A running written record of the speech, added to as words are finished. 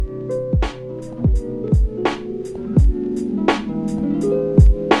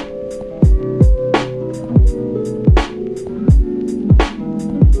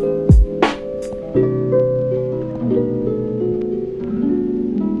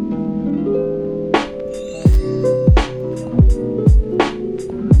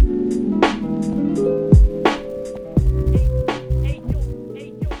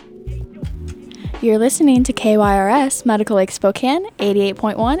You're listening to KYRS Medical Lake Spokane,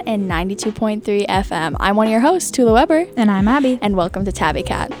 88.1 and 92.3 FM. I'm one of your hosts, Tula Weber. And I'm Abby. And welcome to Tabby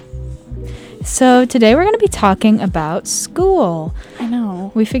Cat. So today we're going to be talking about school. I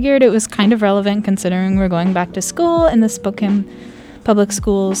know. We figured it was kind of relevant considering we're going back to school, and the Spokane Public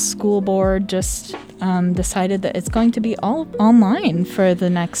Schools School Board just decided that it's going to be all online for the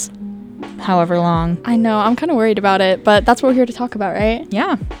next however long. I know. I'm kind of worried about it, but that's what we're here to talk about, right?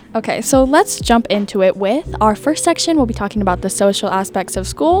 Yeah. Okay, so let's jump into it with our first section. We'll be talking about the social aspects of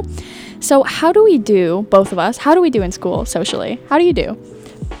school. So how do we do, both of us, how do we do in school socially? How do you do?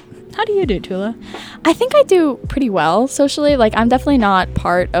 How do you do, Tula? I think I do pretty well socially. Like, I'm definitely not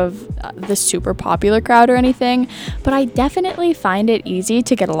part of the super popular crowd or anything, but I definitely find it easy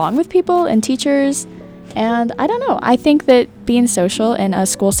to get along with people and teachers. And I don't know. I think that being social in a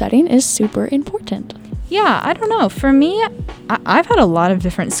school setting is super important. Yeah, I don't know. For me, I've had a lot of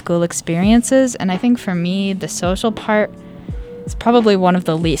different school experiences, and I think for me, the social part is probably one of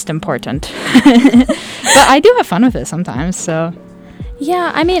the least important. But I do have fun with it sometimes, so...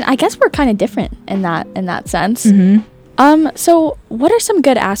 Yeah, I mean, I guess we're kind of different in that sense. Mm-hmm. So what are some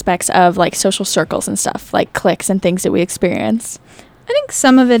good aspects of like social circles and stuff, like cliques and things that we experience? I think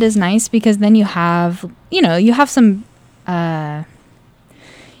some of it is nice because then you have some,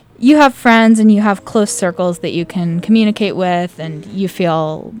 you have friends and you have close circles that you can communicate with, and you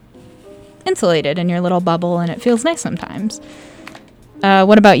feel insulated in your little bubble, and it feels nice sometimes.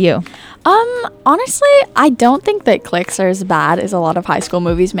 What about you? Honestly, I don't think that cliques are as bad as a lot of high school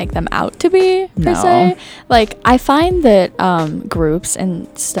movies make them out to be, per se. Like, I find that groups and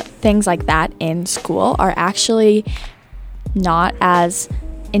things like that in school are actually not as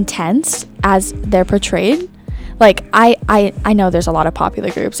intense as they're portrayed. Like, I know there's a lot of popular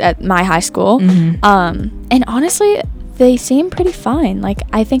groups at my high school, and honestly, they seem pretty fine. Like,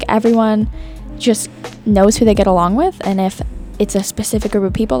 I think everyone just knows who they get along with, and if it's a specific group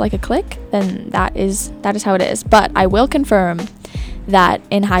of people, like a clique, then that is how it is. But I will confirm that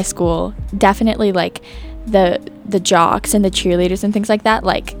in high school, definitely like the jocks and the cheerleaders and things like that,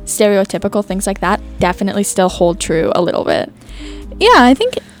 like stereotypical things like that, definitely still hold true a little bit. Yeah, I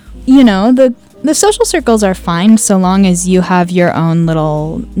think, the social circles are fine so long as you have your own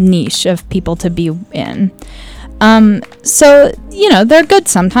little niche of people to be in. So, they're good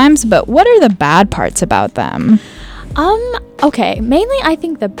sometimes, but what are the bad parts about them? Okay, mainly I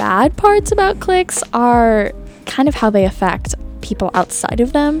think the bad parts about cliques are kind of how they affect people outside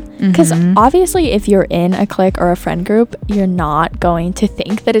of them. Because obviously if you're in a clique or a friend group, you're not going to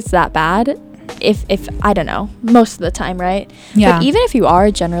think that it's that bad. If I don't know, most of the time, right? Yeah. But even if you are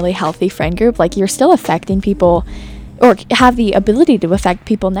a generally healthy friend group, like, you're still affecting people or have the ability to affect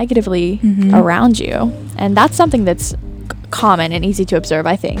people negatively around you. And that's something that's common and easy to observe,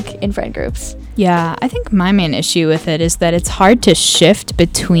 I think, in friend groups. Yeah, I think my main issue with it is that it's hard to shift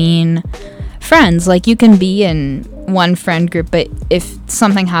between friends. Like, you can be in one friend group, but if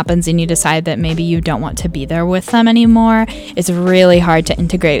something happens and you decide that maybe you don't want to be there with them anymore, it's really hard to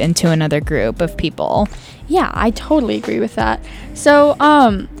integrate into another group of people. Yeah, I totally agree with that. So,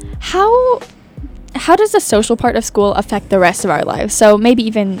 how does the social part of school affect the rest of our lives? So maybe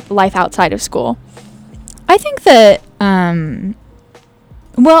even life outside of school. I think that,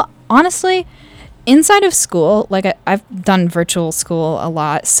 well, honestly, inside of school, like, I've done virtual school a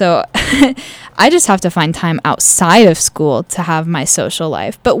lot, so I just have to find time outside of school to have my social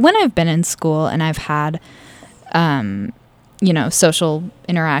life. But when I've been in school and I've had, social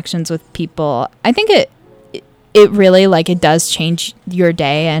interactions with people, I think it really, like, it does change your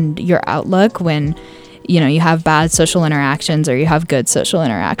day and your outlook when, you have bad social interactions or you have good social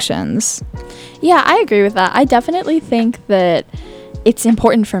interactions. Yeah, I agree with that. I definitely think that it's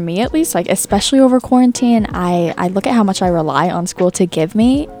important for me, at least, like, especially over quarantine. I look at how much I rely on school to give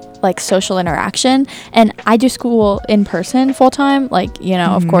me, like, social interaction. And I do school in person full time, like,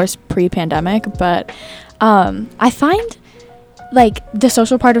 of course, pre-pandemic. But I find, like, the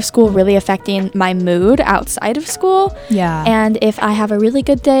social part of school really affecting my mood outside of school. Yeah. And if I have a really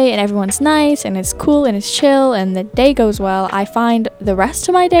good day and everyone's nice and it's cool and it's chill and the day goes well, I find the rest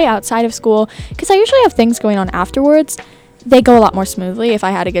of my day outside of school, because I usually have things going on afterwards, they go a lot more smoothly if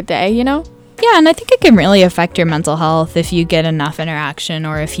I had a good day, Yeah, and I think it can really affect your mental health if you get enough interaction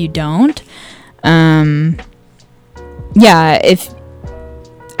or if you don't.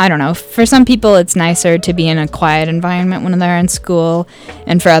 I don't know, for some people it's nicer to be in a quiet environment when they're in school,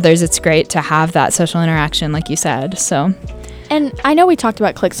 and for others it's great to have that social interaction, like you said, so. And I know we talked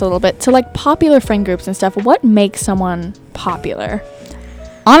about cliques a little bit, so, like, popular friend groups and stuff, what makes someone popular?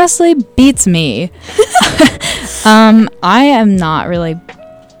 Honestly, beats me. I am not really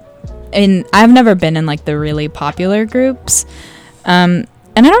and I've never been in like the really popular groups. And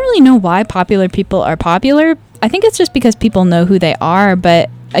I don't really know why popular people are popular. I think it's just because people know who they are, but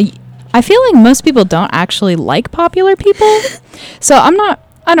I feel like most people don't actually like popular people. So I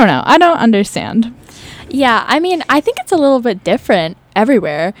don't know. I don't understand. Yeah, I mean, I think it's a little bit different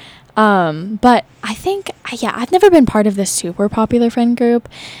everywhere. But I think, I've never been part of this super popular friend group.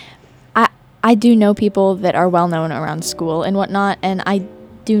 I do know people that are well known around school and whatnot, and I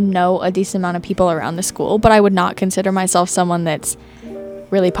do know a decent amount of people around the school, but I would not consider myself someone that's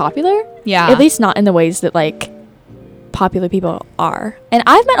really popular. Yeah. At least not in the ways that, like, popular people are. And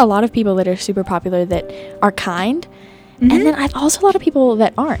I've met a lot of people that are super popular that are kind, and then I've also a lot of people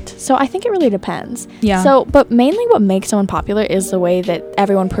that aren't. So I think it really depends. Yeah. So, but mainly what makes someone popular is the way that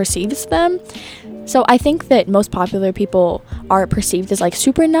everyone perceives them. So I think that most popular people are perceived as like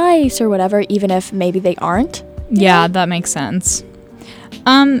super nice or whatever, even if maybe they aren't. Yeah, that makes sense.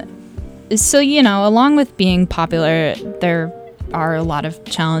 So, along with being popular, there are a lot of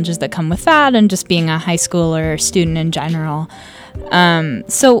challenges that come with that, and just being a high schooler or student in general.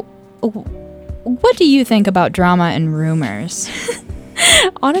 So what do you think about drama and rumors?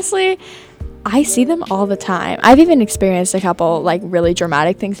 Honestly, I see them all the time. I've even experienced a couple like really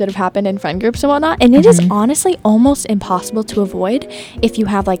dramatic things that have happened in friend groups and whatnot, and it is honestly almost impossible to avoid if you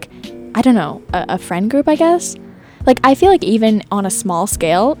have like, I don't know, a friend group, I guess. Like, I feel like even on a small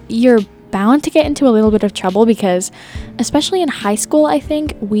scale, you're bound to get into a little bit of trouble because, especially in high school, I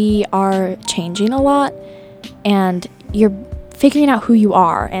think we are changing a lot, and you're figuring out who you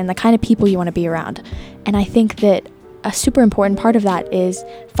are and the kind of people you want to be around. And I think that a super important part of that is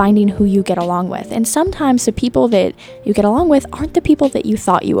finding who you get along with. And sometimes the people that you get along with aren't the people that you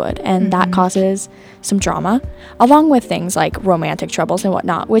thought you would, and that causes some drama, along with things like romantic troubles and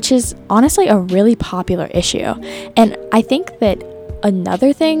whatnot, which is honestly a really popular issue. And I think that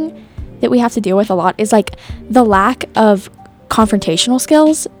another thing that we have to deal with a lot is like the lack of confrontational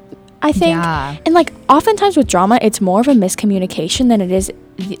skills, I think. Yeah. And like oftentimes with drama, it's more of a miscommunication than it is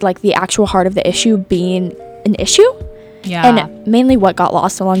like the actual heart of the issue being an issue. Yeah. And mainly what got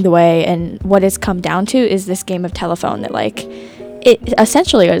lost along the way and what it's come down to is this game of telephone that like it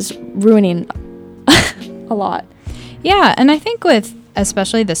essentially is ruining a lot. Yeah, and I think with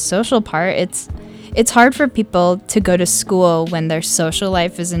especially the social part, it's hard for people to go to school when their social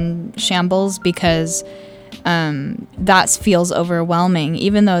life is in shambles because that feels overwhelming,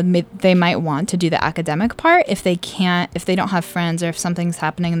 even though they might want to do the academic part. If they don't have friends, or if something's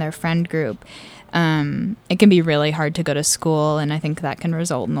happening in their friend group, it can be really hard to go to school, and I think that can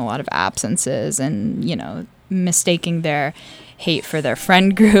result in a lot of absences and, mistaking their hate for their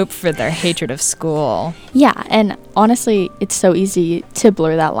friend group for their hatred of school. Yeah, and honestly, it's so easy to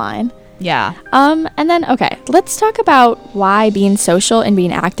blur that line. Yeah. And then, okay, let's talk about why being social and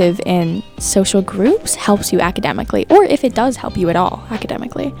being active in social groups helps you academically, or if it does help you at all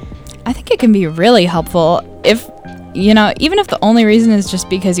academically. I think it can be really helpful if, even if the only reason is just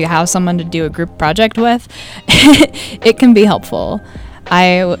because you have someone to do a group project with, it can be helpful.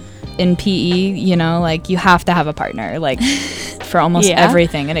 In PE, like you have to have a partner, like for almost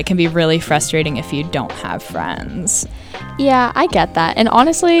everything, and it can be really frustrating if you don't have friends. Yeah, I get that. And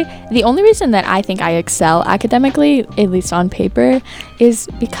honestly, the only reason that I think I excel academically, at least on paper, is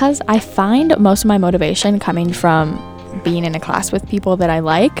because I find most of my motivation coming from being in a class with people that I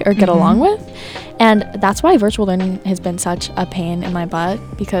like or get along with. And that's why virtual learning has been such a pain in my butt,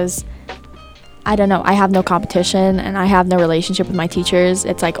 because I don't know, I have no competition and I have no relationship with my teachers.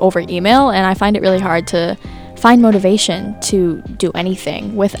 It's like over email, and I find it really hard to find motivation to do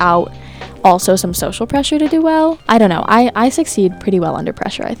anything without also some social pressure to do well. I don't know. I succeed pretty well under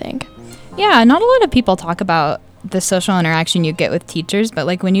pressure, I think. Yeah, not a lot of people talk about the social interaction you get with teachers, but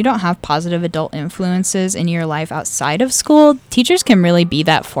like when you don't have positive adult influences in your life outside of school, teachers can really be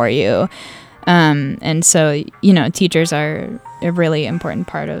that for you. And so, teachers are a really important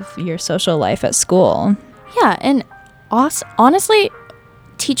part of your social life at school. Yeah, and honestly,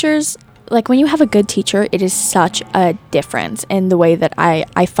 teachers, like when you have a good teacher, it is such a difference in the way that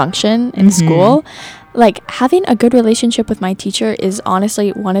I function in school. Like having a good relationship with my teacher is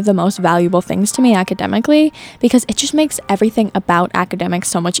honestly one of the most valuable things to me academically, because it just makes everything about academics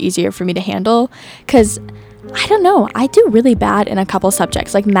so much easier for me to handle. Because I don't know, I do really bad in a couple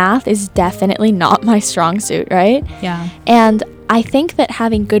subjects. Like math is definitely not my strong suit, right? Yeah. And I think that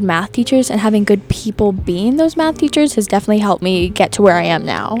having good math teachers and having good people being those math teachers has definitely helped me get to where I am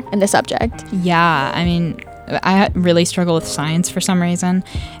now in the subject. Yeah, I mean, I really struggle with science for some reason,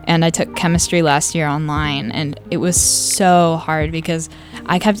 and I took chemistry last year online, and it was so hard because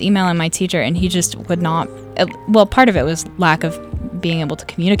I kept emailing my teacher and he just would not, well, part of it was lack of being able to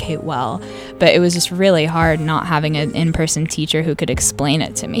communicate well, but it was just really hard not having an in-person teacher who could explain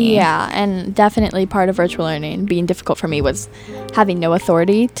it to me. Yeah, and definitely part of virtual learning being difficult for me was having no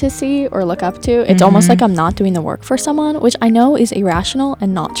authority to see or look up to. It's almost like I'm not doing the work for someone, which I know is irrational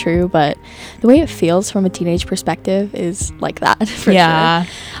and not true, but the way it feels from a teenage perspective is like that for sure.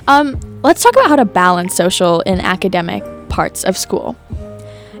 Let's talk about how to balance social and academic parts of school.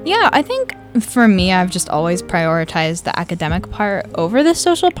 Yeah, I think for me, I've just always prioritized the academic part over the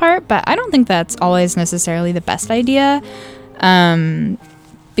social part, but I don't think that's always necessarily the best idea,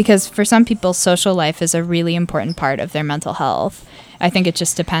 because for some people, social life is a really important part of their mental health. I think it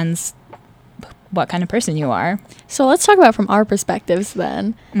just depends what kind of person you are. So let's talk about from our perspectives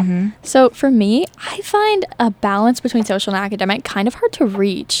then. So for me, I find a balance between social and academic kind of hard to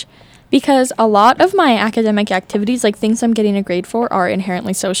reach, because a lot of my academic activities, like things I'm getting a grade for, are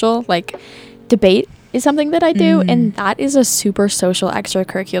inherently social. Like debate is something that I do, and that is a super social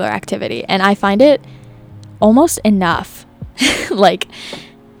extracurricular activity. And I find it almost enough, like,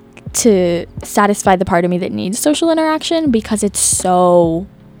 to satisfy the part of me that needs social interaction, because it's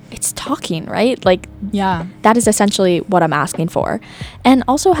talking, right? Like, yeah, that is essentially what I'm asking for. And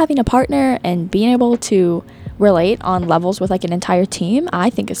also having a partner and being able to relate on levels with like an entire team,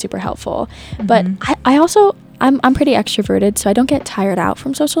 I think is super helpful. But I also I'm pretty extroverted, so I don't get tired out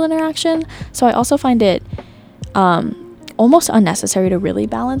from social interaction. So I also find it almost unnecessary to really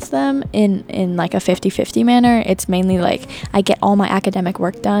balance them in like a 50-50 manner. It's mainly like I get all my academic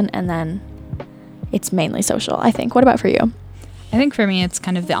work done, and then it's mainly social, I think. What about for you? I think for me, it's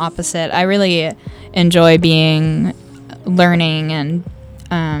kind of the opposite. I really enjoy learning, and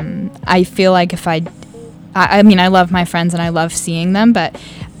I feel like if I mean, I love my friends and I love seeing them, but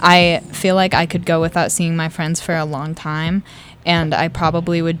I feel like I could go without seeing my friends for a long time, and I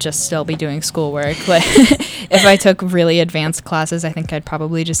probably would just still be doing schoolwork. Like, if I took really advanced classes, I think I'd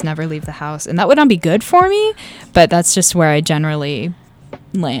probably just never leave the house, and that would not be good for me, but that's just where I generally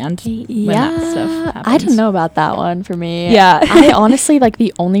land when that stuff happens. I don't know about that one for me. Yeah. I honestly, like,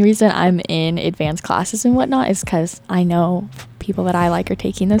 the only reason I'm in advanced classes and whatnot is because I know people that I like are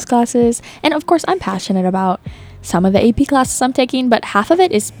taking those classes, and of course I'm passionate about some of the AP classes I'm taking, but half of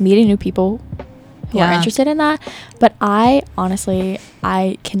it is meeting new people who are interested in that. But I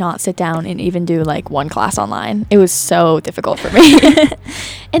cannot sit down and even do like one class online. It was so difficult for me.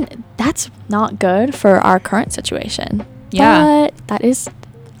 And that's not good for our current situation. But that is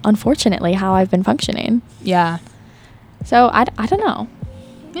unfortunately how I've been functioning. Yeah. So I don't know.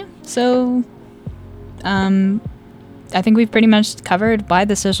 Yeah. So I think we've pretty much covered why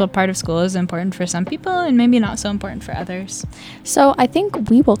the social part of school is important for some people and maybe not so important for others. So I think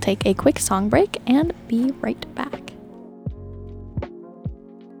we will take a quick song break and be right back.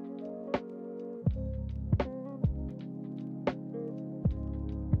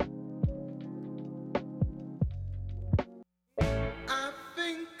 I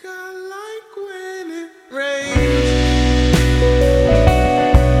think I like when it rains.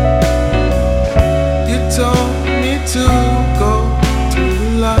 You told me to go to the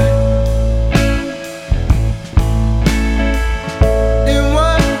light, and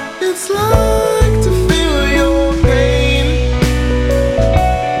what it's like to feel your pain.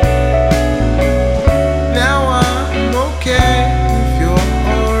 Now I'm okay if you're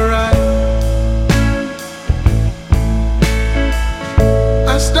alright. I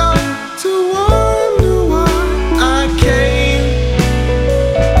start to wonder why I came.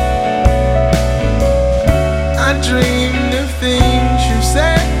 I dreamed of things you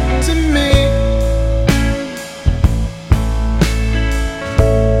said to me.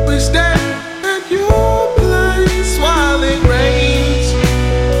 We stand at your place while it rains.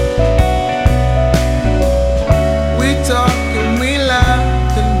 We talk and we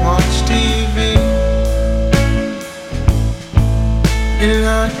laugh and watch TV. And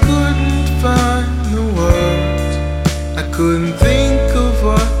I couldn't find the words, I couldn't think of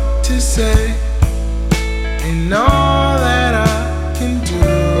what to say. And all that I can do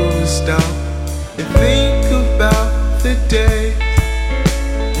is stop and think about the day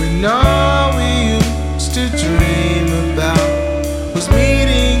when all we used to dream about was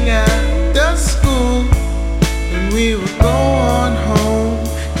meeting at the school. And we would go on home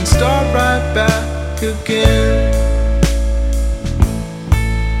and start right back again.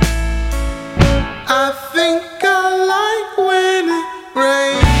 I think I like when it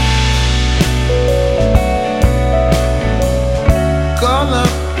rains. Call up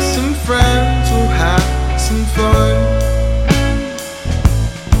some friends, we'll have some fun.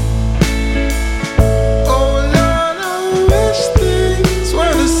 Oh Lord, I wish things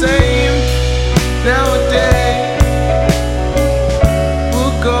were the same nowadays.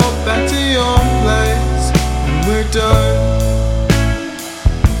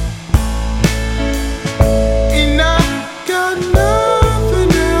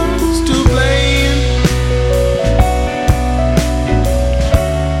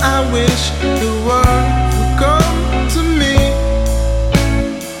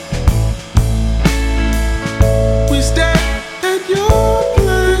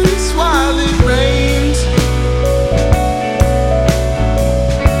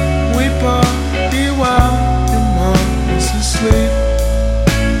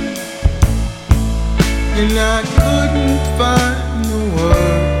 and I couldn't find the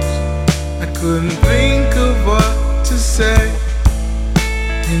words. I couldn't think of what to say,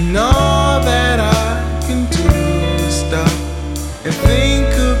 and all that I can do is stop and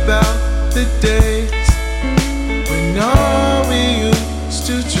think about the days when all we used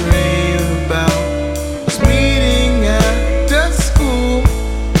to dream about was meeting at that school,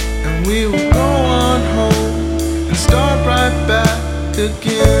 and we would go on home and start right back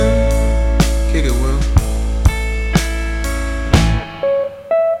again. Kick it, Will.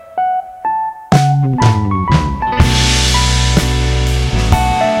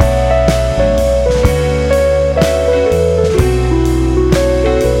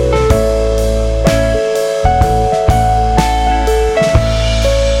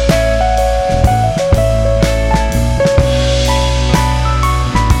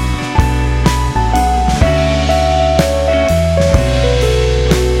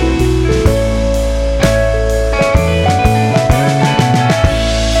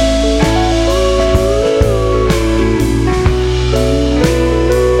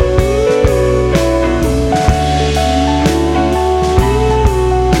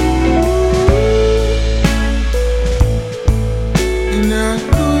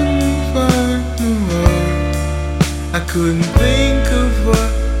 Couldn't think of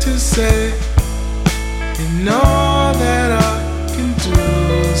what to say, and all that I can do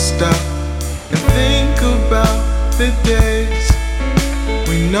is stop and think about the days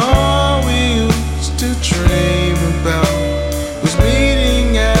when all we used to dream about was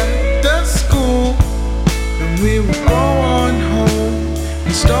meeting at the school, and we would go on home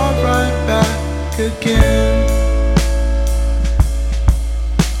and start right back again.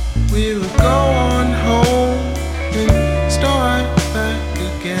 We would go on home and start back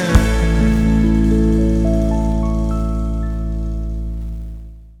again.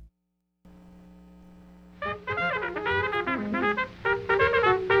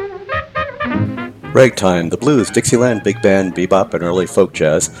 Ragtime, the blues, Dixieland, big band, bebop, and early folk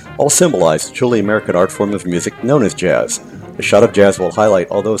jazz all symbolize the truly American art form of music known as jazz. The Shot of Jazz will highlight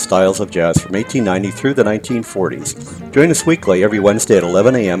all those styles of jazz from 1890 through the 1940s. Join us weekly every Wednesday at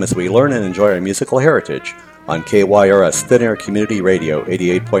 11 a.m. as we learn and enjoy our musical heritage on KYRS Thin Air Community Radio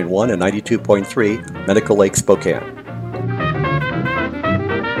 88.1 and 92.3, Medical Lake, Spokane.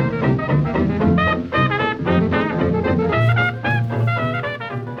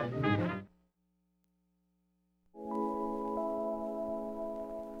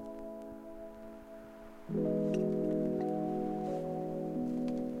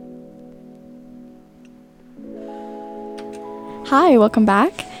 Hi, welcome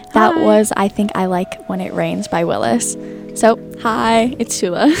back. That was I Think I Like When It Rains by Willis. So, hi, it's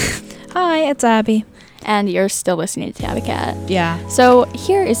Tula. Hi, it's Abby. And you're still listening to Tabby Cat. Yeah. So,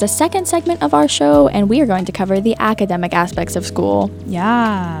 here is the second segment of our show, and we are going to cover the academic aspects of school.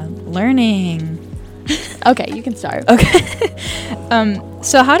 Yeah, learning. Okay, you can start. Okay.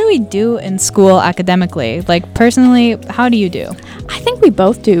 So how do we do in school academically? Like, personally, how do you do? I think we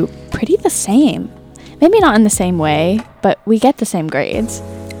both do pretty the same. Maybe not in the same way, but we get the same grades.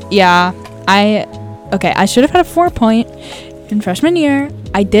 Yeah, I should have had a 4-point in freshman year.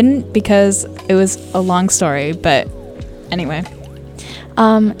 I didn't because it was a long story, but anyway.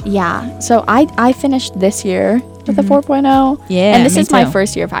 Yeah, so I finished this year with a 4.0. Yeah, and this me is my too.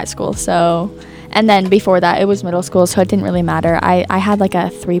 first year of high school, so... And then before that, it was middle school, so it didn't really matter. I had like a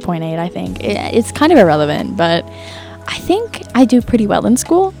 3.8, I think. It's kind of irrelevant, but I think I do pretty well in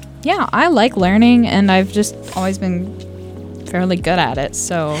school. Yeah, I like learning, and I've just always been fairly good at it,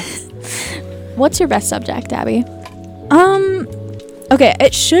 so... What's your best subject, Abby? Okay,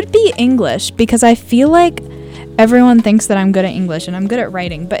 it should be English, because I feel like everyone thinks that I'm good at English, and I'm good at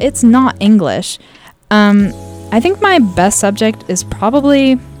writing, but it's not English. I think my best subject is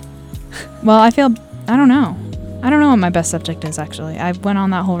probably... Well, I don't know. I don't know what my best subject is, actually. I went on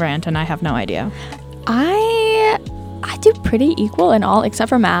that whole rant, and I have no idea. I do pretty equal in all, except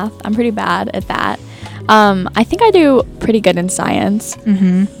for math. I'm pretty bad at that. I think I do pretty good in science.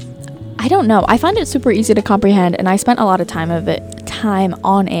 Mm-hmm. I don't know. I find it super easy to comprehend, and I spent a lot of time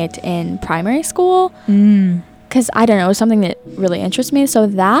on it in primary school. Because, I don't know, it was something that really interests me. So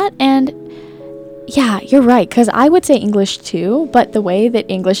that, and yeah, you're right, because I would say English too, but the way that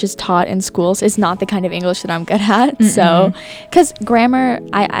English is taught in schools is not the kind of English that I'm good at. Mm-mm. So, because grammar,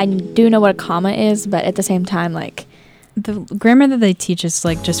 I do know what a comma is, but at the same time, like... The grammar that they teach is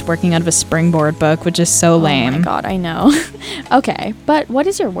like just working out of a springboard book, which is so lame. Oh my god, I know. Okay, but what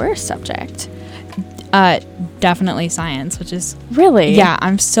is your worst subject? Definitely science, which is... Really? Yeah,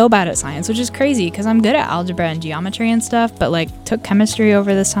 I'm so bad at science, which is crazy, because I'm good at algebra and geometry and stuff, but like took chemistry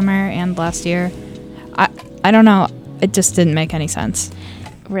over the summer and last year. I don't know. It just didn't make any sense.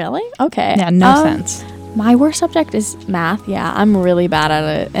 Really? Okay. Yeah, no sense. My worst subject is math. Yeah, I'm really bad at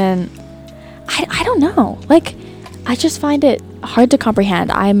it. And I don't know. Like, I just find it hard to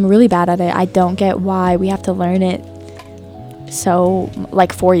comprehend. I'm really bad at it. I don't get why we have to learn it so,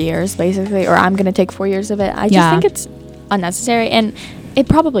 like, 4 years, basically. Or I'm going to take 4 years of it. I just think it's unnecessary. And it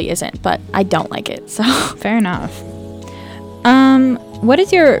probably isn't, but I don't like it. So fair enough. What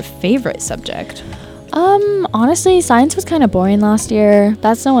is your favorite subject? Honestly, science was kind of boring last year.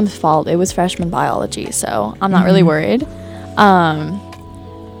 That's no one's fault. It was freshman biology, so I'm not really worried. But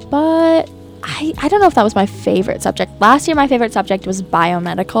I don't know if that was my favorite subject. Last year, my favorite subject was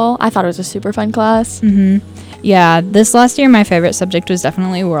biomedical. I thought it was a super fun class. Yeah, this last year, my favorite subject was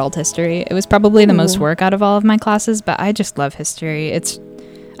definitely world history. It was probably the most work out of all of my classes, but I just love history.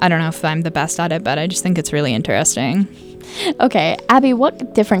 I don't know if I'm the best at it, but I just think it's really interesting. Okay, Abby,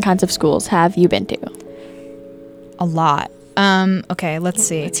 what different kinds of schools have you been to? A lot. Okay, let's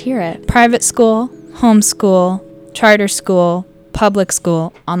see. Let's hear it. Private school, homeschool, charter school, public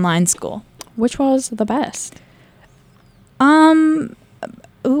school, online school. Which was the best?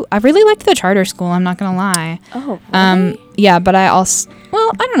 I really liked the charter school, I'm not gonna lie. Oh, really? Yeah, but I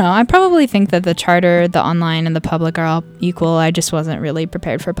don't know. I probably think that the charter, the online, and the public are all equal. I just wasn't really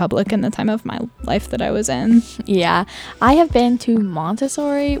prepared for public in the time of my life that I was in. Yeah, I have been to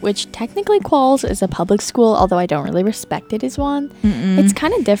Montessori, which technically quals as a public school, although I don't really respect it as one. It's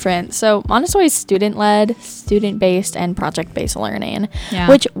kind of different. So Montessori is student-led, student-based, and project-based learning,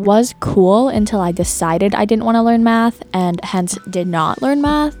 which was cool until I decided I didn't want to learn math, and hence did not learn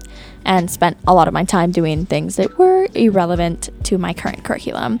math, and spent a lot of my time doing things that were irrelevant to my current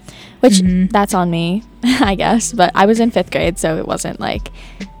curriculum, which that's on me, I guess. But I was in 5th grade, so it wasn't like,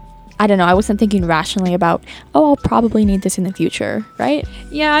 I don't know, I wasn't thinking rationally about, I'll probably need this in the future, right?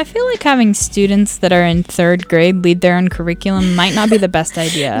 Yeah, I feel like having students that are in 3rd grade lead their own curriculum might not be the best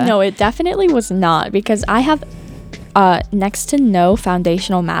idea. No, it definitely was not, because I have next to no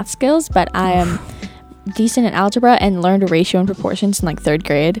foundational math skills, but I am decent in algebra and learned ratio and proportions in like 3rd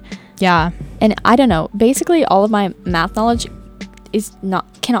grade. Yeah. And I don't know, basically all of my math knowledge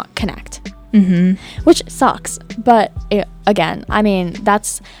cannot connect, which sucks. But again, I mean,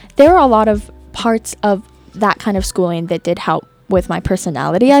 there are a lot of parts of that kind of schooling that did help with my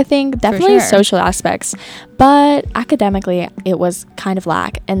personality, I think. Definitely social aspects, but academically it was kind of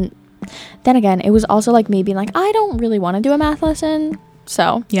lack. And then again, it was also like me being like, I don't really want to do a math lesson.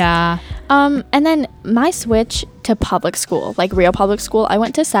 So yeah. And then my switch to public school, like real public school, I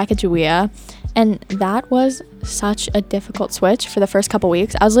went to Sacagawea, and that was such a difficult switch for the first couple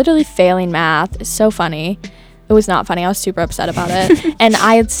weeks. I was literally failing math. It's so funny. It was not funny. I was super upset about it. And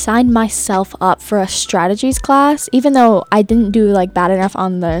I had signed myself up for a strategies class, even though I didn't do like bad enough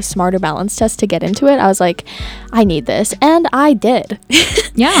on the smarter balance test to get into it. I was like, I need this. And I did.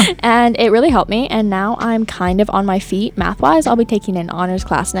 Yeah. And it really helped me. And now I'm kind of on my feet math-wise. I'll be taking an honors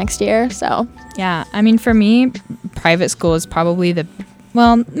class next year. So yeah, I mean, for me, private school is probably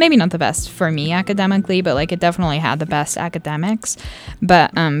well, maybe not the best for me academically, but like it definitely had the best academics.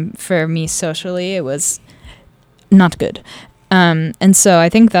 But for me socially, it was not good. And so I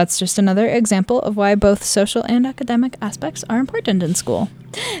think that's just another example of why both social and academic aspects are important in school.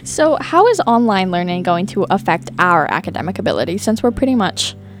 So how is online learning going to affect our academic ability, since we're pretty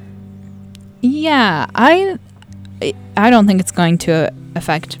much... Yeah, I don't think it's going to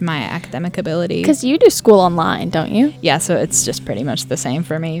affect my academic ability. Because you do school online, don't you? Yeah, so it's just pretty much the same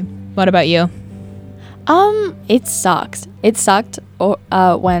for me. What about you? It sucks. It sucked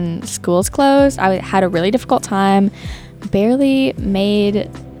when schools closed. I had a really difficult time. I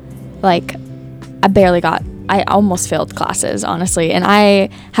almost failed classes, honestly. And I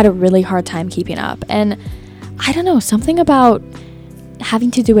had a really hard time keeping up. And I don't know, something about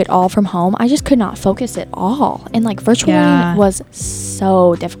having to do it all from home, I just could not focus at all. And like virtual learning was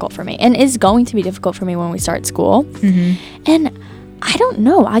so difficult for me, and is going to be difficult for me when we start school. And I don't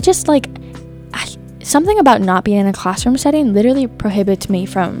know, I just like... something about not being in a classroom setting literally prohibits me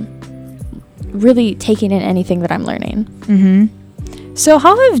from really taking in anything that I'm learning. So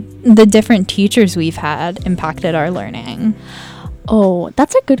how have the different teachers we've had impacted our learning? Oh,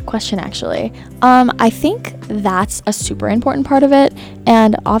 that's a good question, actually. I think that's a super important part of it.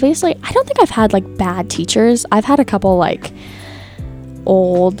 And obviously, I don't think I've had like bad teachers. I've had a couple like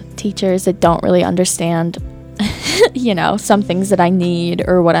old teachers that don't really understand, some things that I need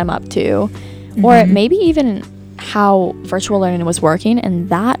or what I'm up to. Or maybe even how virtual learning was working, and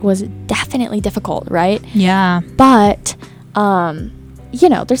that was definitely difficult, right? Yeah. But,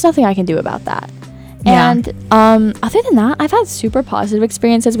 there's nothing I can do about that. Yeah. And other than that, I've had super positive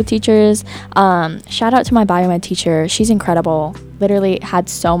experiences with teachers. Shout out to my biomed teacher. She's incredible. Literally had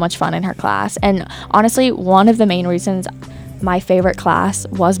so much fun in her class. And honestly, one of the main reasons my favorite class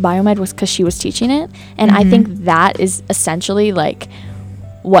was biomed was because she was teaching it. And I think that is essentially like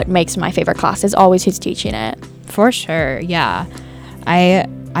what makes my favorite class, is always who's teaching it. For sure, yeah.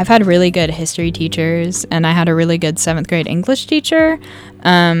 I've had really good history teachers, and I had a really good 7th grade English teacher.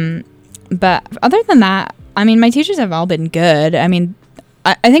 But other than that, I mean, my teachers have all been good. I mean,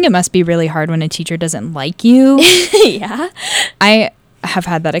 I think it must be really hard when a teacher doesn't like you. Yeah. I have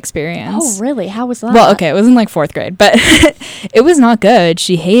had that experience. Oh, really? How was that? Well, okay, it was in like 4th grade, but it was not good.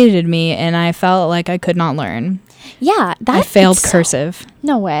 She hated me, and I felt like I could not learn. Yeah. I failed cursive.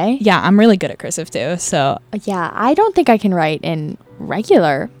 No way. Yeah, I'm really good at cursive too, so. Yeah, I don't think I can write in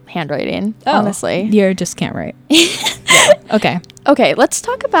regular handwriting, honestly. You just can't write. Okay. Okay, let's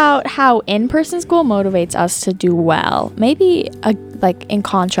talk about how in-person school motivates us to do well. Maybe like in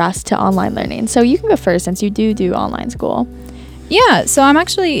contrast to online learning. So you can go first since you do online school. Yeah, so I'm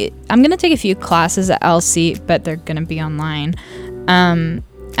going to take a few classes at LC, but they're going to be online. And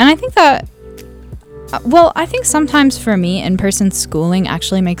I think that, I think sometimes for me, in-person schooling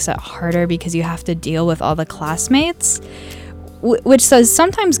actually makes it harder because you have to deal with all the classmates, which is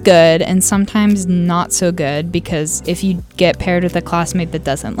sometimes good and sometimes not so good, because if you get paired with a classmate that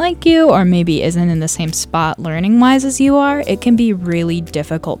doesn't like you or maybe isn't in the same spot learning-wise as you are, it can be really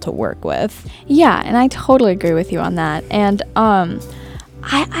difficult to work with. Yeah, and I totally agree with you on that. And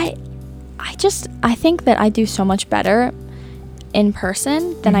I think that I do so much better in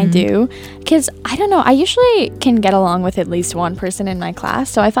person than I do, because I don't know, I usually can get along with at least one person in my class,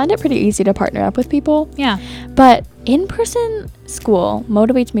 so I find it pretty easy to partner up with people. Yeah. But in-person school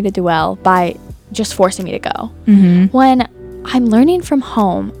motivates me to do well by just forcing me to go. When I'm learning from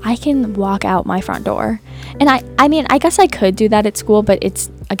home, I can walk out my front door. And I mean, I guess I could do that at school, but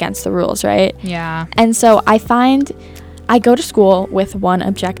it's against the rules, right? Yeah. And so I find I go to school with one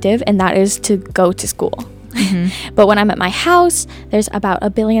objective, and that is to go to school. But when I'm at my house, there's about a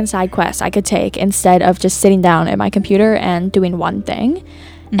billion side quests I could take instead of just sitting down at my computer and doing one thing.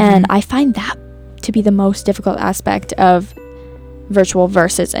 And I find that to be the most difficult aspect of virtual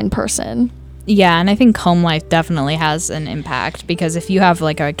versus in person. Yeah, and I think home life definitely has an impact, because if you have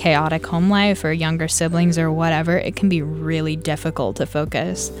like a chaotic home life or younger siblings or whatever, it can be really difficult to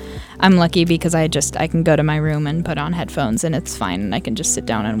focus. I'm lucky because I can go to my room and put on headphones and it's fine, and I can just sit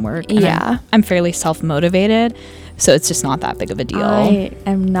down and work. And Yeah. I'm fairly self-motivated, so it's just not that big of a deal. I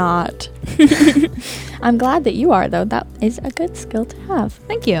am not. I'm glad that you are, though. That is a good skill to have.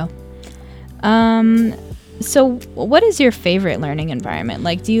 Thank you. So what is your favorite learning environment?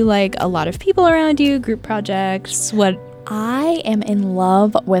 Like, do you like a lot of people around you, group projects? What? I am in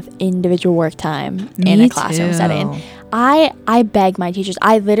love with individual work time Me in a classroom too. setting. I beg my teachers.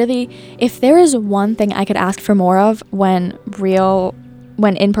 I literally, if there is one thing I could ask for more of when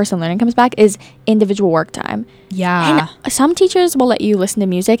in-person learning comes back, is individual work time. Yeah. And some teachers will let you listen to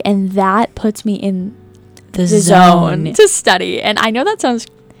music, and that puts me in The zone to study. And I know that sounds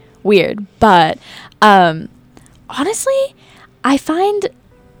weird, but honestly, I find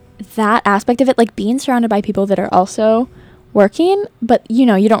that aspect of it, like being surrounded by people that are also working, but you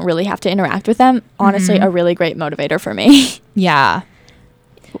don't really have to interact with them, honestly, a really great motivator for me. Yeah.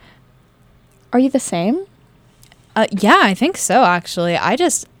 Are you the same? Yeah, I think so, actually. I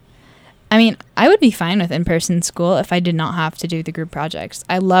would be fine with in-person school if I did not have to do the group projects.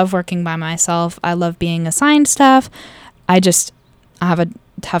 I love working by myself. I love being assigned stuff. I have a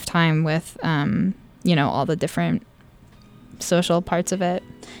tough time with, all the different social parts of it.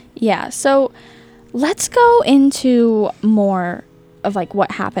 Yeah, so let's go into more of like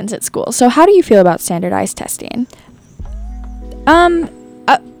what happens at school. So how do you feel about standardized testing?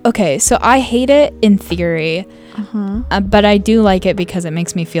 Okay, so I hate it in theory, but I do like it because it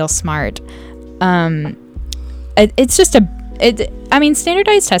makes me feel smart.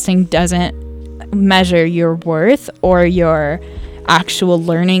 Standardized testing doesn't measure your worth or your actual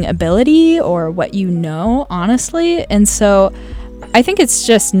learning ability or what you know, honestly. And so I think it's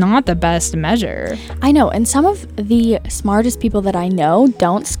just not the best measure. I know, and some of the smartest people that I know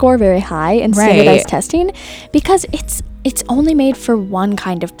don't score very high in standardized testing because it's only made for one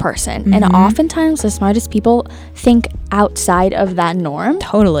kind of person. And oftentimes the smartest people think outside of that norm.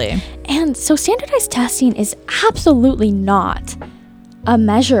 Totally. And so standardized testing is absolutely not a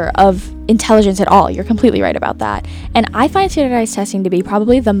measure of intelligence at all. You're completely right about that. And I find standardized testing to be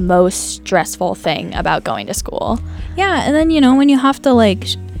probably the most stressful thing about going to school. Yeah, and then, when you have to,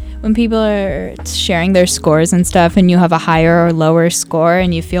 when people are sharing their scores and stuff and you have a higher or lower score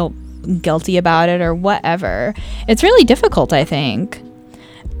and you feel guilty about it or whatever. It's really difficult, I think.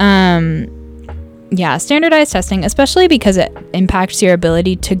 Yeah, standardized testing, especially because it impacts your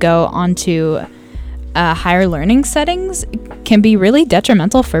ability to go onto higher learning settings, can be really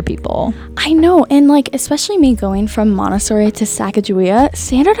detrimental for people. I know, and like especially me going from Montessori to Sacagawea,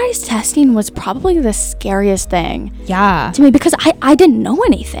 standardized testing was probably the scariest thing to me, because I didn't know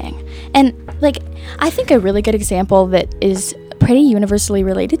anything. And like I think a really good example that is pretty universally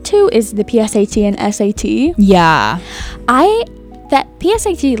related to is the PSAT and SAT. Yeah. That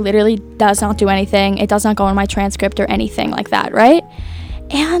PSAT literally does not do anything. It does not go in my transcript or anything like that, right?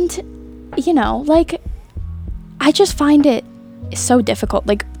 And, you know, like, I just find it so difficult.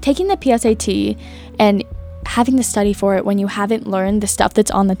 Like, taking the PSAT and having to study for it when you haven't learned the stuff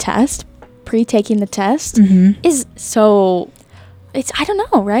that's on the test, pre-taking the test, is so... I don't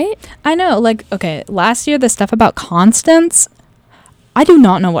know, right? I know, like, okay, last year, the stuff about constants, I do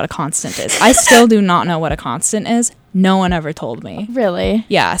not know what a constant is. I still do not know what a constant is. No one ever told me. Really?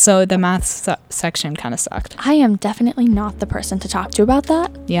 Yeah, so the math section kind of sucked. I am definitely not the person to talk to about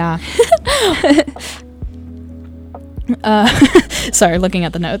that. Yeah. Sorry, looking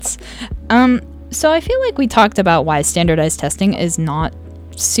at the notes. So I feel like we talked about why standardized testing is not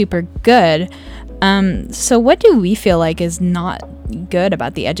super good. So what do we feel like is not good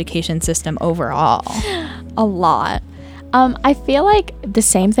about the education system overall? A lot. I feel like the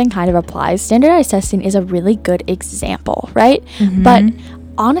same thing kind of applies. Standardized testing is a really good example, right? But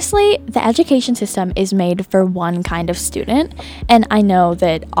honestly, the education system is made for one kind of student. And I know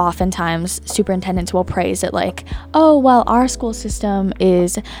that oftentimes superintendents will praise it like, oh, well, our school system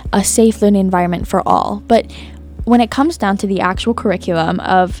is a safe learning environment for all. But when it comes down to the actual curriculum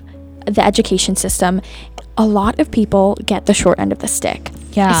of the education system, a lot of people get the short end of the stick.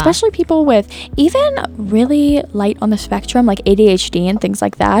 Yeah. Especially people with even really light on the spectrum, like ADHD and things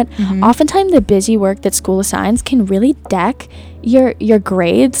like that. Oftentimes the busy work that school assigns can really deck your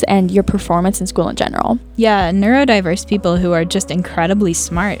grades and your performance in school in general. Yeah, neurodiverse people who are just incredibly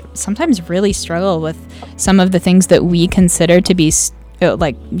smart sometimes really struggle with some of the things that we consider to be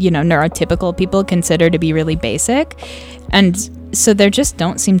like, you know, neurotypical people consider to be really basic. And so there just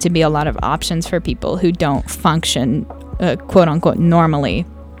don't seem to be a lot of options for people who don't function quote unquote normally.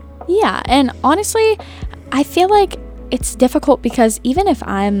 Yeah, and honestly, I feel like it's difficult because even if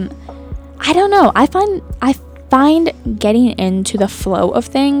I don't know, I find getting into the flow of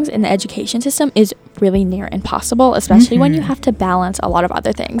things in the education system is really near impossible, especially when you have to balance a lot of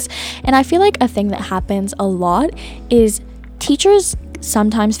other things. And I feel like a thing that happens a lot is teachers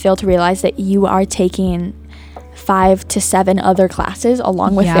sometimes fail to realize that you are taking 5 to 7 other classes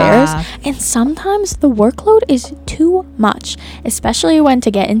along with theirs, and sometimes the workload is too much, especially when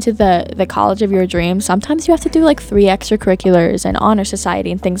to get into the college of your dreams, sometimes you have to do like 3 extracurriculars and honor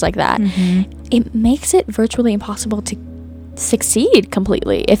society and things like that. It makes it virtually impossible to succeed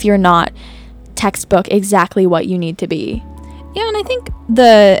completely if you're not textbook exactly what you need to be. Yeah, and I think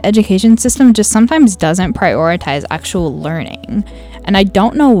the education system just sometimes doesn't prioritize actual learning. And I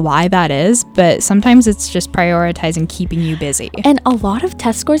don't know why that is, but sometimes it's just prioritizing keeping you busy. And a lot of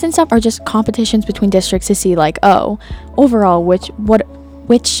test scores and stuff are just competitions between districts to see like, oh, overall, who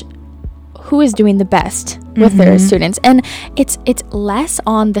is doing the best with their students. And it's less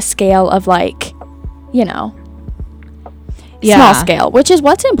on the scale of like, you know, small scale, which is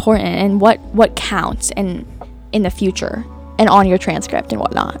what's important and what counts in the future and on your transcript and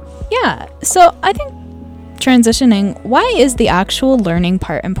whatnot. Yeah, so I think transitioning, why is the actual learning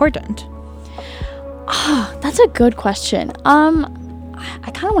part important? That's a good question.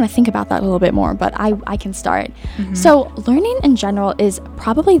 I kind of want to think about that a little bit more, but I can start. So learning in general is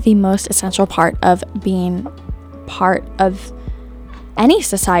probably the most essential part of being part of any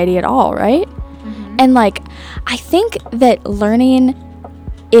society at all, right? And like, I think that learning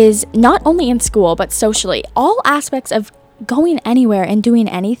is not only in school, but socially, all aspects of going anywhere and doing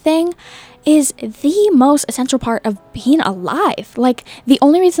anything is the most essential part of being alive. Like, the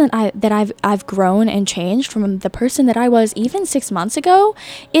only reason I've grown and changed from the person that I was even 6 months ago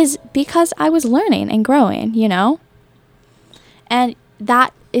is because I was learning and growing, you know? And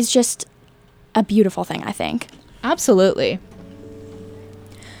that is just a beautiful thing, I think. Absolutely.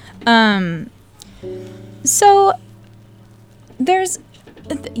 So there's,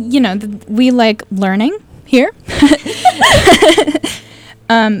 you know, we like learning here.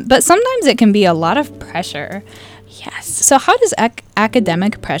 But sometimes it can be a lot of pressure. Yes. So how does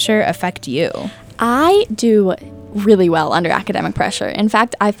academic pressure affect you? I do really well under academic pressure. In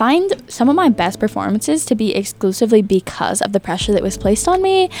fact, I find some of my best performances to be exclusively because of the pressure that was placed on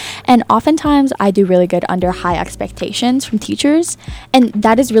me, and oftentimes I do really good under high expectations from teachers, and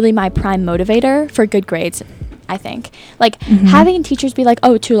that is really my prime motivator for good grades, I think. Like, having teachers be like,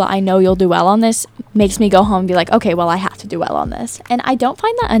 oh, Tula, I know you'll do well on this, makes me go home and be like, okay, well, I have to do well on this. And I don't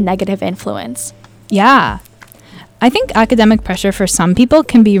find that a negative influence. Yeah. I think academic pressure for some people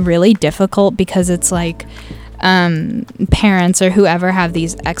can be really difficult because it's like parents or whoever have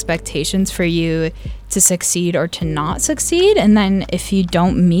these expectations for you to succeed or to not succeed. And then if you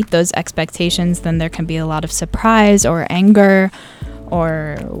don't meet those expectations, then there can be a lot of surprise or anger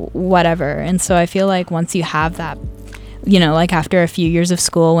or whatever. And so I feel like once you have that, you know, like after a few years of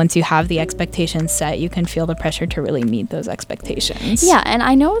school, once you have the expectations set, you can feel the pressure to really meet those expectations. Yeah, and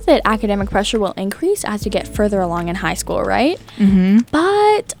I know that academic pressure will increase as you get further along in high school, right?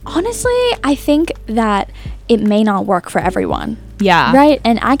 But honestly, I think that it may not work for everyone. Yeah. Right?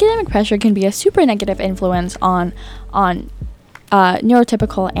 And academic pressure can be a super negative influence on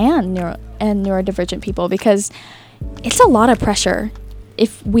neurotypical and neurodivergent people, because it's a lot of pressure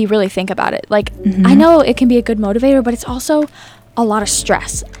if we really think about it. Like, I know it can be a good motivator, but it's also a lot of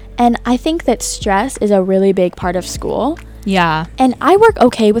stress. And I think that stress is a really big part of school. Yeah. And I work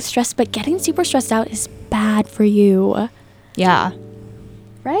okay with stress, but getting super stressed out is bad for you. Yeah.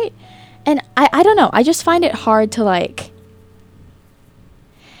 Right? And I don't know. I just find it hard to, like,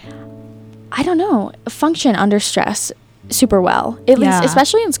 I don't know, function under stress super well, at least,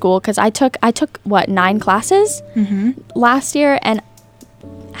 especially in school, because I took what, 9 classes last year, and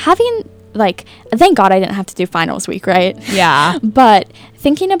having, like, thank God I didn't have to do finals week, right? Yeah. But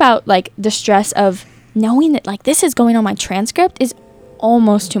thinking about, like, the stress of knowing that, like, this is going on my transcript is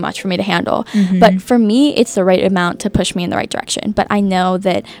almost too much for me to handle. But for me, it's the right amount to push me in the right direction. But I know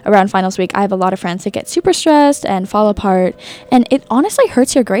that around finals week, I have a lot of friends that get super stressed and fall apart, and it honestly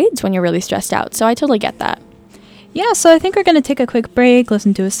hurts your grades when you're really stressed out. So I totally get that. Yeah, so I think we're going to take a quick break,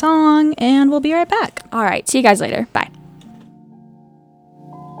 listen to a song, and we'll be right back. All right, see you guys later. Bye.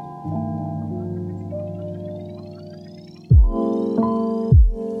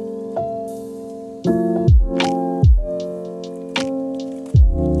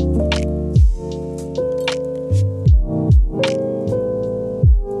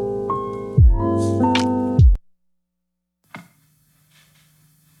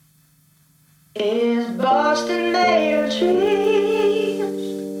 Is Boston made of dreams,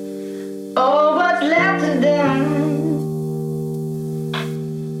 or what's left of them?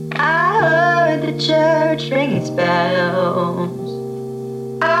 I heard the church ring its bells.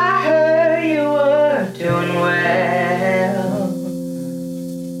 I heard you were doing well.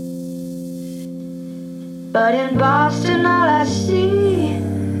 But in Boston all I see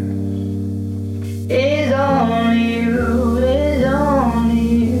is only you, is only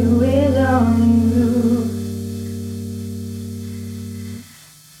you, is only you.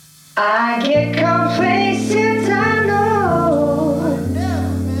 I get complacent, I know,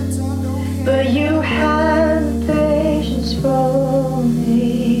 but you have the patience for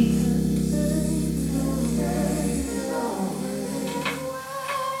me.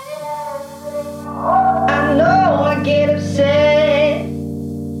 I know I get upset,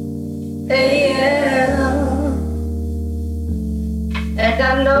 yeah, and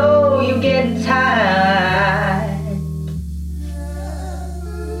I know you get tired.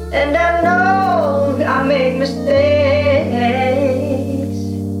 And I know I make mistakes,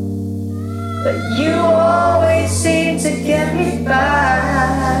 but you always seem to get me by.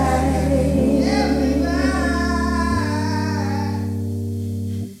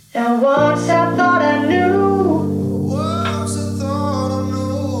 And once I thought I knew,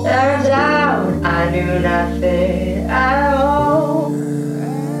 turns out I knew nothing at all.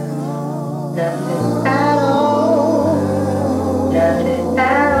 Nothing at all. Nothing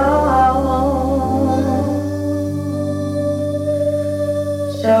at all.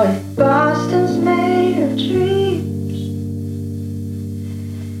 So if Boston's made of dreams,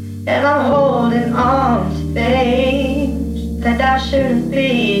 and I'm holding on to things that I shouldn't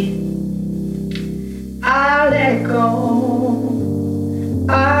be, I'll let it go,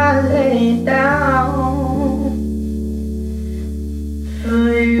 I'll lay it down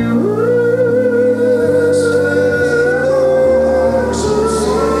for you.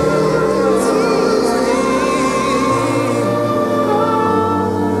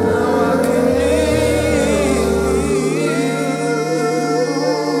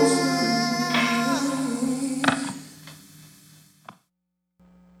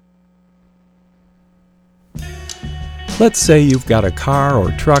 Let's say you've got a car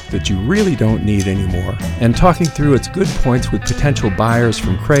or truck that you really don't need anymore, and talking through its good points with potential buyers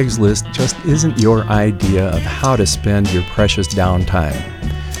from Craigslist just isn't your idea of how to spend your precious downtime.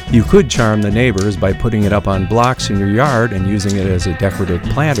 You could charm the neighbors by putting it up on blocks in your yard and using it as a decorative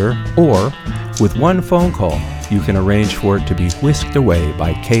planter, or with one phone call, you can arrange for it to be whisked away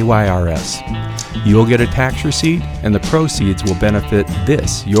by KYRS. You'll get a tax receipt, and the proceeds will benefit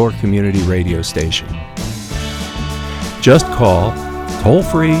this, your community radio station. Just call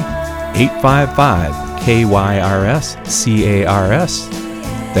toll-free 855-KYRS-CARS.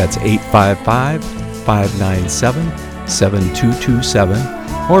 That's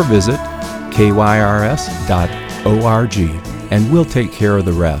 855-597-7227, or visit kyrs.org, and we'll take care of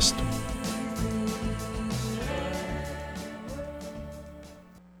the rest.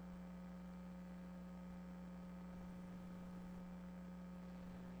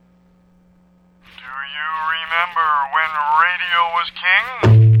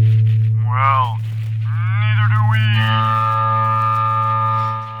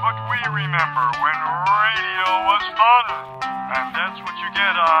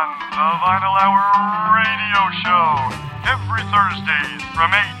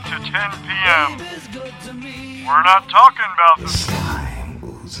 We're not talking about the slime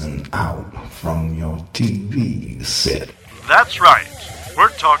oozing out from your TV set. That's right. We're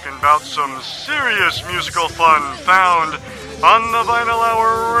talking about some serious musical fun found on the Vinyl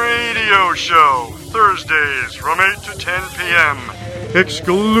Hour radio show, Thursdays from 8 to 10 p.m.,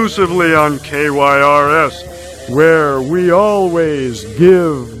 exclusively on KYRS, where we always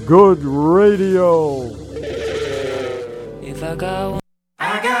give good radio. If I got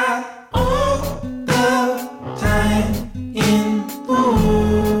all the time in the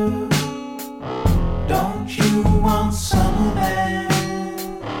world, don't you want some of that?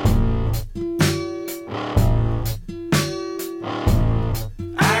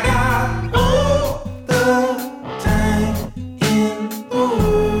 I got all the time in the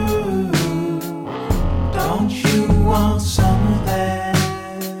world, don't you want some of that?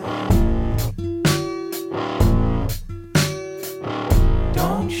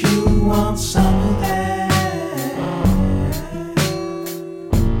 Don't you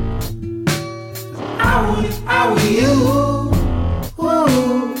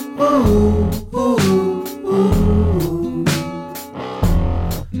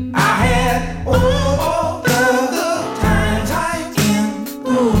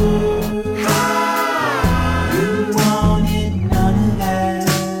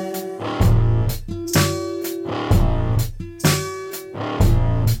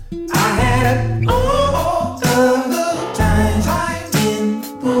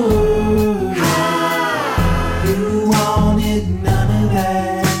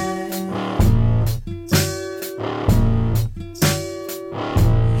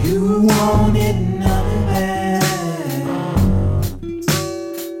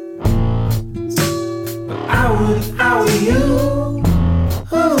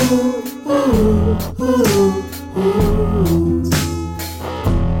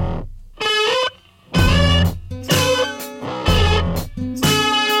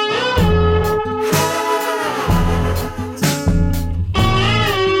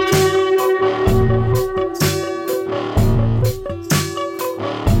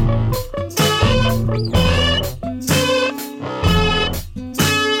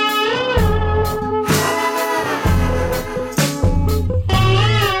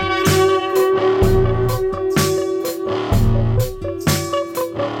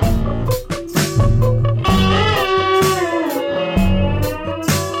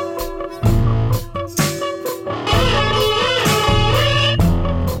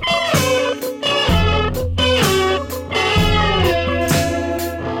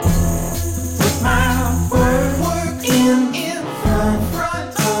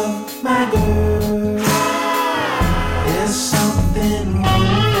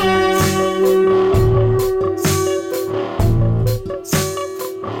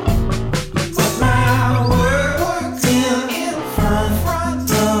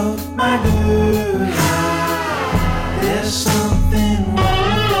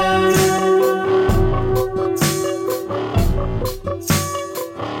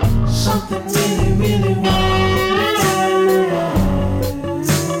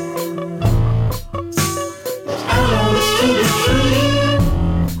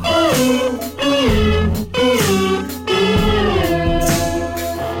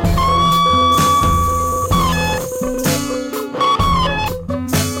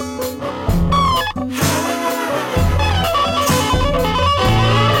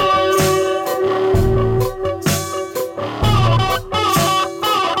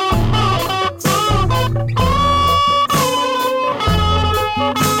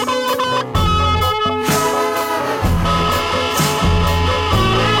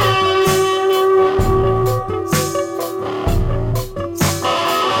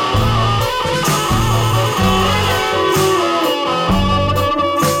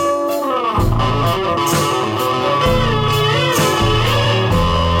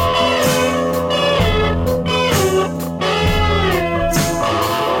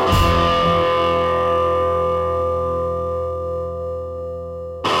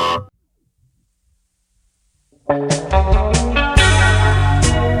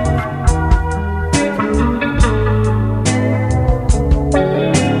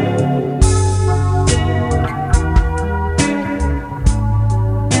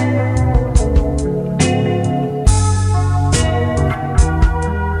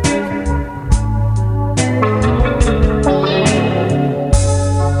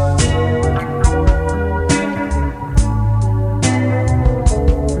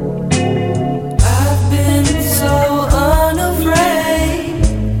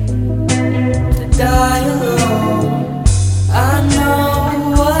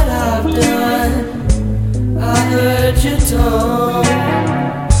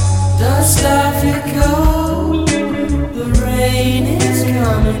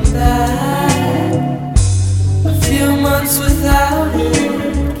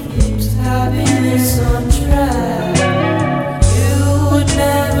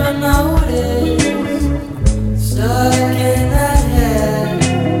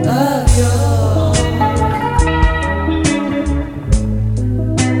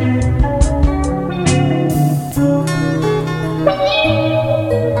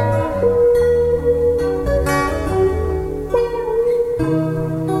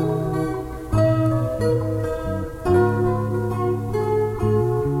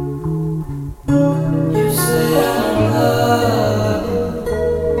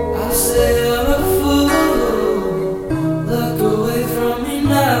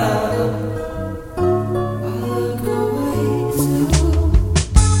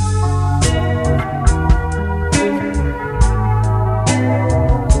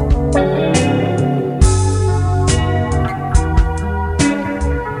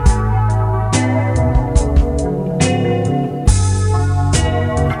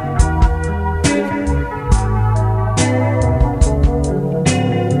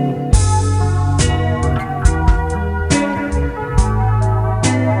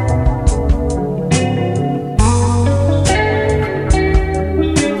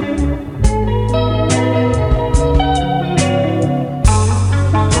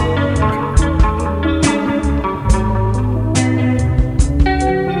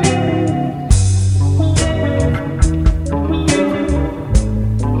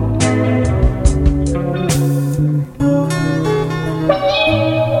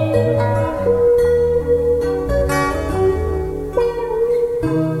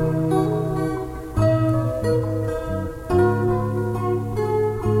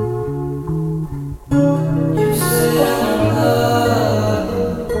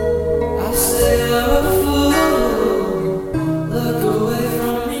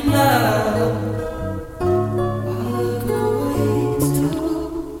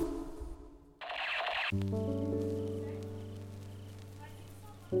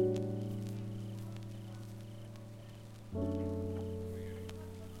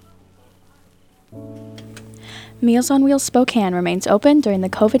Meals on Wheels Spokane remains open during the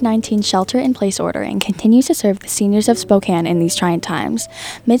COVID-19 shelter-in-place order and continues to serve the seniors of Spokane in these trying times.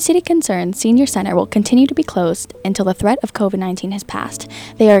 Mid-City Concern Senior Center will continue to be closed until the threat of COVID-19 has passed.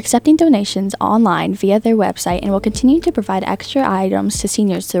 They are accepting donations online via their website and will continue to provide extra items to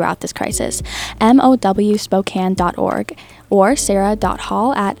seniors throughout this crisis. mowspokane.org or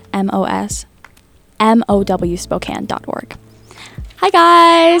sarah.hall@mowspokane.org. Hi,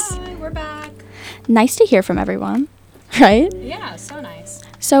 guys! Hi, we're back. Nice to hear from everyone, right? Yeah, so nice.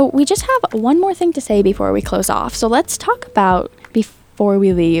 So we just have one more thing to say before we close off. So let's talk about, before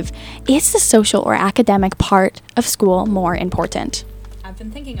we leave, is the social or academic part of school more important? I've been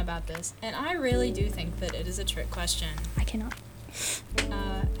thinking about this, and I really do think that it is a trick question. I cannot.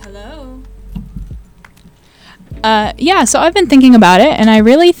 Hello? Yeah, so I've been thinking about it, and I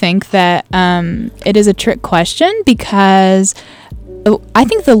really think that it is a trick question because I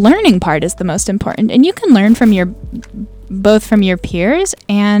think the learning part is the most important, and you can learn from both from your peers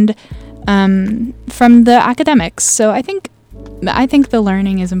and from the academics. So I think the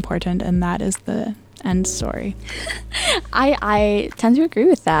learning is important, and that is the end story. I tend to agree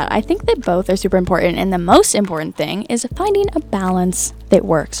with that. I think that both are super important, and the most important thing is finding a balance that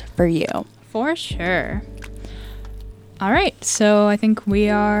works for you. For sure. All right, so I think we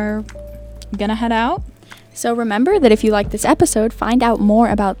are gonna head out. So remember that if you like this episode, find out more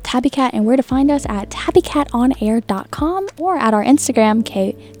about TabbyCat and where to find us at tabbycatonair.com or at our Instagram,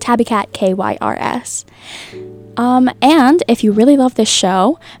 tabbycatkyrs. And if you really love this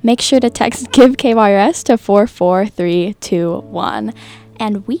show, make sure to text Give KYRS to 44321.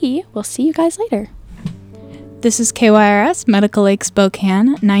 And we will see you guys later. This is KYRS, Medical Lake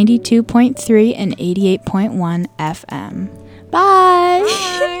Spokane, 92.3 and 88.1 FM. Bye.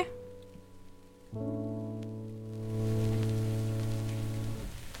 Bye.